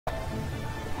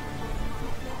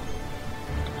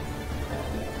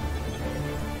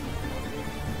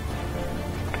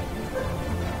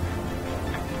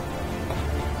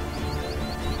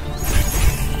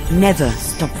Never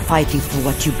stop fighting for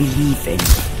what you believe in.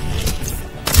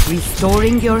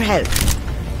 Restoring your health.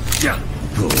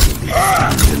 Go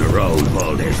stand in a row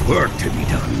while there's work to be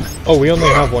done. Oh, we only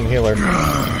have one healer.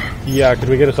 Yeah, could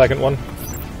we get a second one?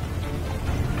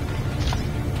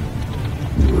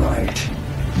 Right.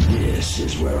 This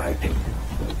is where I pick.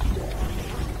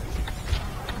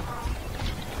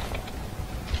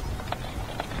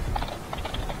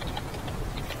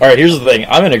 Alright, here's the thing.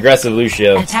 I'm an aggressive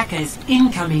Lucio. Attackers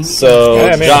incoming. So,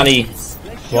 yeah, Johnny... As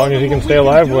long as he can stay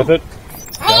alive with it.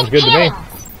 Sounds good to me.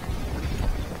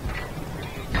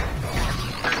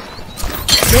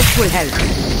 This will help.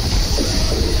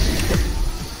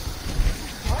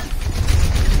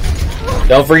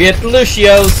 Don't forget the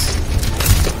Lucios!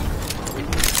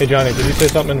 Hey Johnny, did you say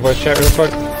something in voice chat real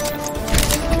quick?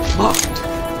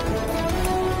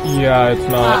 Yeah, it's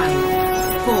not.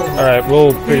 Alright,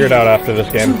 we'll figure it out after this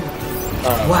game.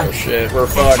 Oh shit, we're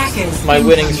fucked. My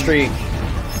winning streak.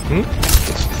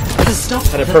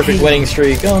 Had a perfect winning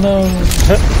streak. Oh no. Don't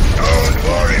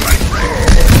worry, my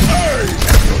friend.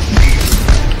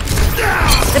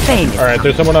 The pain. Alright,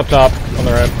 there's someone up top on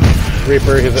the right.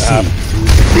 Reaper, he's at half.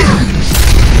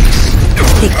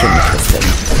 Take your medicine.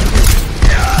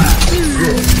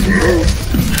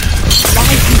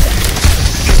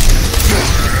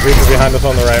 Reaper behind us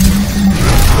on the right.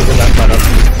 He's in that tunnel.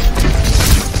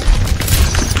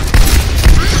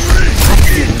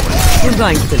 You're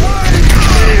going to live.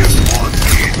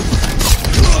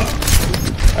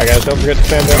 Alright guys, don't forget to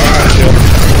stand down on my shield.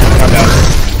 I'm down.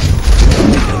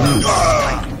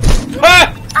 Ah!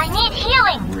 I need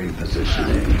healing.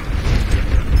 Repositioning.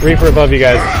 Reaper above you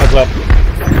guys. Heads up.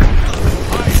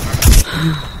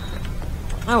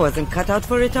 I wasn't cut out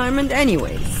for retirement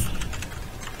anyways.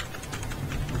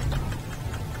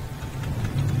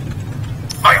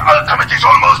 My ultimate is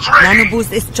almost ready. Nano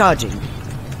boost is charging.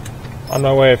 On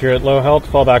my way, if you're at low health,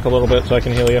 fall back a little bit so I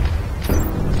can heal you.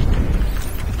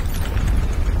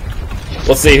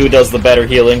 We'll see who does the better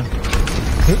healing.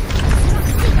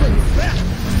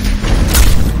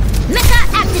 Mecha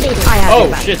activated. I have Oh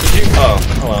your back. shit, did you? Oh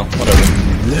well, whatever.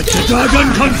 Let the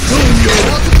dragon consume you.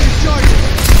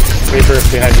 Reaper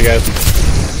behind you guys.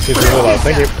 She's really low.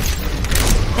 Thank you.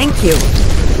 Thank you.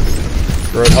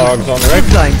 Roadhogs on the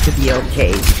It's right. going to be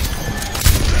okay.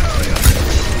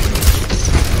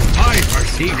 I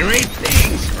foresee great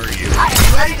things for you.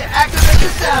 Ready to activate the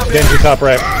sound. Genji top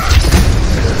right.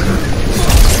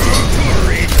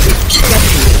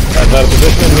 Guys out of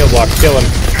position and heal block. Kill him.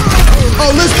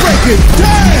 Oh, let's break it.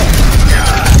 Damn!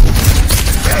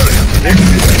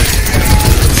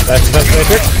 That's defense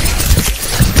matrix.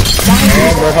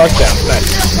 And Roadhog's down.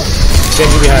 Nice.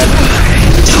 Genji behind.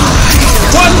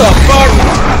 What the fuck?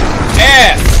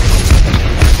 Ass!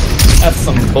 That's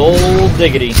some bull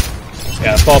diggity.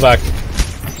 Yeah, fall back.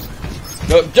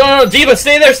 No, Diva,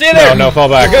 stay there, stay there! No, fall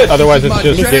back. You're good. Otherwise it's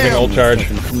just giving ult charge.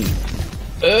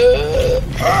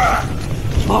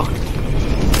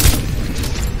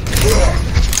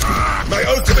 My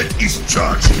ultimate is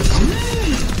charging.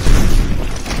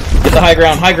 Get the high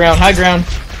ground, high ground, high ground.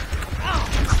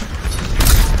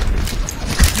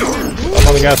 Up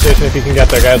on the gas station if you can get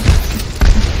there, guys.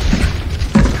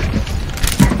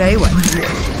 Very well.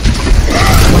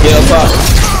 Get up top.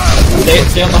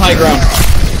 Stay on the high ground.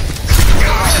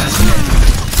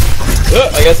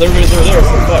 I guess everybody's over there.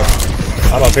 Fuck.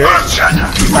 I'm up here.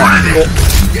 Cool.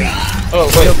 Oh,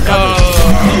 wait.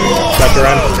 Back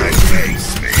around.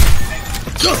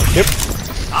 Yep.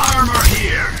 Armor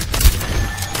here.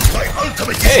 My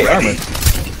ultimate is Hey, ready. armor.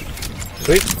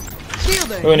 Sweet.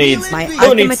 Who needs My some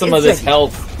ultimate of is this ready.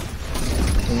 health?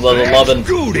 Little lovin'.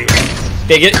 Goody.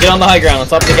 Okay, get on the high ground on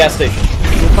top of the gas station.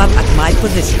 Move up at my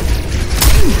position.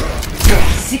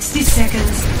 60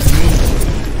 seconds.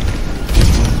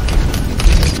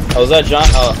 Oh, was that John?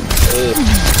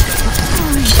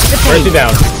 Where's he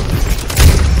down?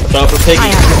 Watch out for Piggy. I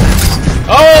have your back.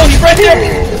 Oh, he's right here!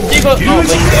 Diva! Oh,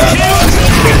 thank God.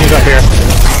 Genji's up here.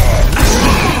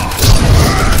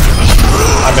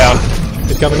 I'm down.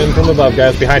 He's coming in from above,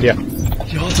 guys. Behind you.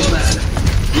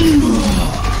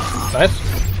 Nice.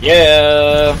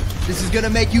 Yeah. This is gonna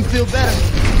make you feel better.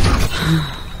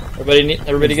 Everybody good?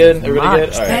 Everybody good?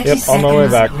 Alright. Yep, on my way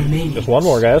back. Just one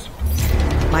more, guys.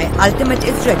 My ultimate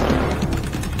is ready.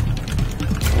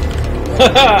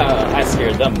 I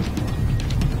scared them.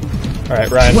 Alright,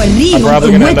 Ryan. Wali I'm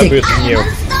probably gonna end up automatic. boosting you.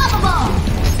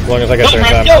 As long as I get Go, there in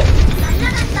Ryan, time. go!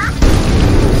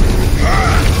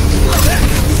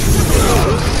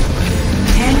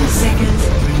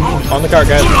 On the cart,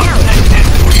 guys. He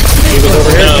was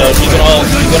over here. No, keep it all.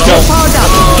 Powered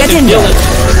up. Get in Kill there. it.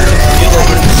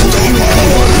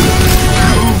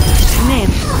 Man,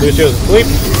 Lucio's asleep.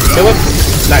 Kill him.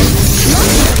 Nice.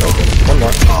 One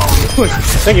more.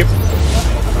 Thank you.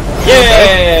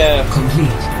 Yeah!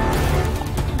 Complete.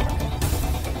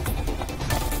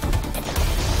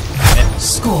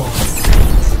 Score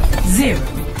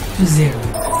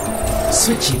 0-0.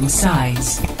 Switching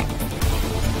sides.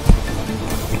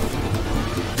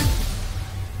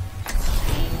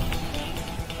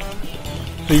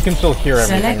 So you can still hear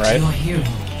everything, Select right? your hero.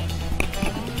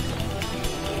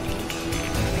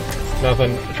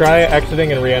 Nothing. Try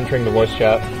exiting and re-entering the voice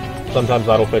chat. Sometimes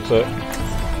that'll fix it.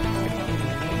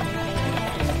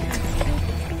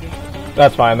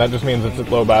 That's fine, that just means it's at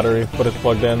low battery, but it's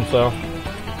plugged in, so...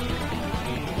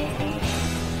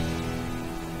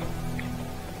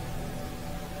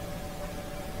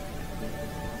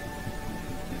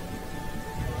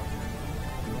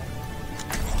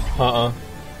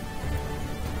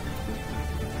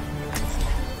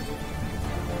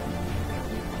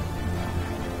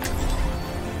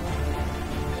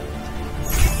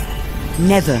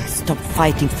 Never stop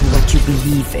fighting for what you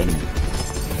believe in.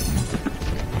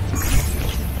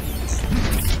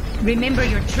 Remember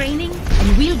your training,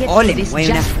 and we'll get All through in, this way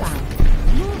just enough. fine.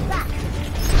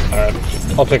 Alright,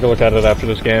 I'll take a look at it after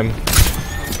this game.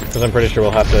 Because I'm pretty sure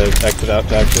we'll have to exit out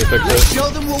to actually fix Let's it. show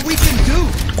them what we can do.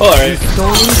 Alright.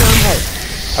 Stalling don't help.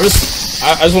 I just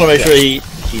want to make sure he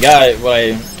got what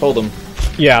I told him.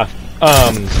 Yeah,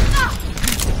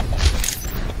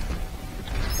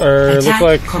 looks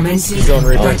like he's going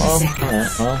replay.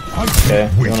 Okay,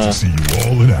 you Wait wanna to see you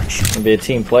all in action. be a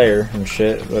team player and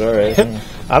shit, but alright.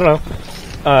 I don't know.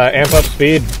 Amp up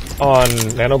speed on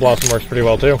Nano Blossom works pretty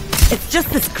well too. It's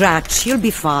just a scratch. You'll be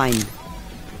fine.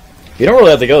 You don't really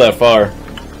have to go that far.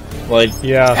 Like,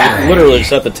 Yeah. literally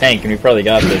just at the tank and we probably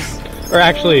got this. Or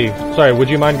actually, sorry, would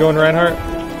you mind going Reinhardt?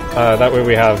 That way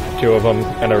we have two of them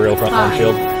and a real frontline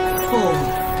shield. 4,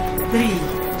 3,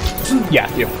 2, Yeah,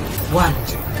 you. 1.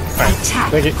 Attack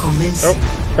Thank you. commencing.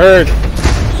 Oh,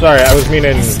 sorry, I was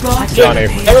meaning Johnny.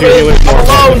 Two Everybody, healers, more I'm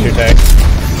alone. than two tanks.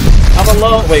 I'm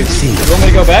alone. Wait, you want me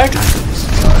to go back?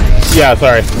 Yeah,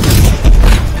 sorry.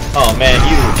 Oh man,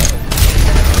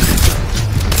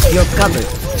 You're covered.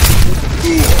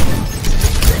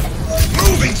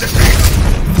 Moving the tank.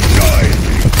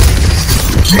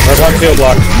 Red one field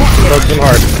block. Focus him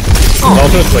hard. He's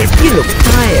also asleep. You look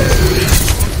tired.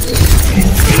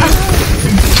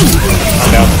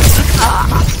 I'm down.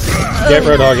 Get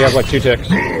Roadhog, you have like 2 ticks.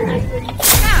 get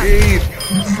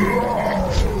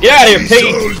out of here,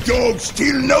 piggy! Old dog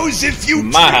still knows if you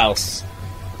My house.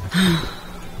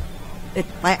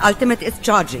 My ultimate is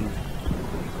charging.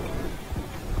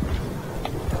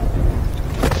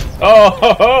 Oh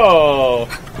ho ho!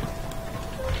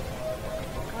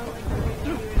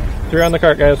 3 on the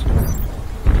cart, guys.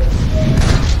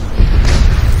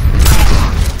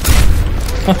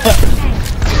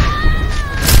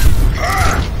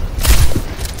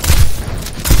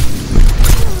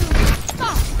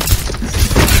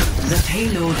 The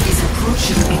payload is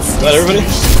approaching its Is that everybody?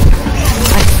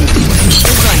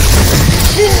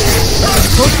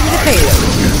 Go to the payload.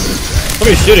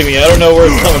 Somebody's shooting me. I don't know where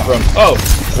it's coming from. Oh,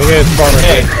 Look at his farmer.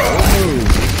 hey.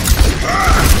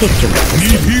 Take your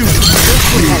need healing.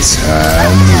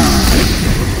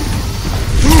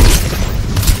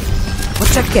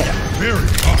 What's that get? Very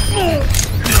hot.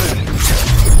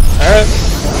 Alright.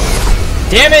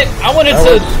 Damn it! I wanted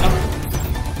to.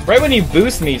 Right when you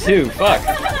boost me too. Fuck.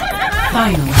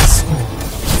 final score.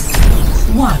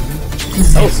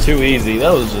 1-0. That was too easy.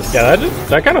 That was just. Yeah,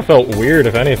 that kind of felt weird,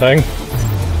 if anything.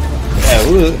 Yeah,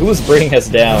 who was bringing us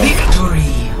down? Victory.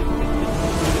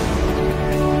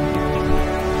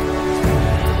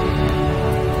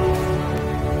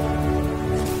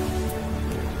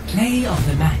 Play of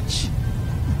the match.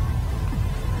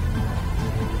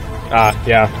 Ah,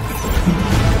 yeah.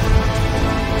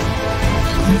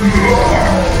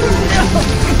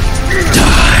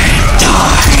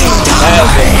 That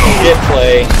was a shit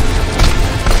play.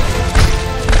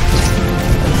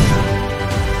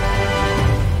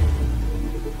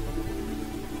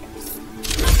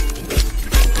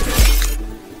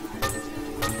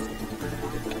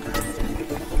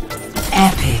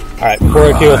 Epic. Alright, before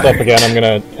I queue us up again, I'm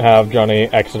gonna have Johnny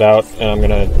exit out, and I'm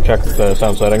gonna check the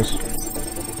sound settings.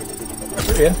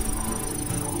 Yeah.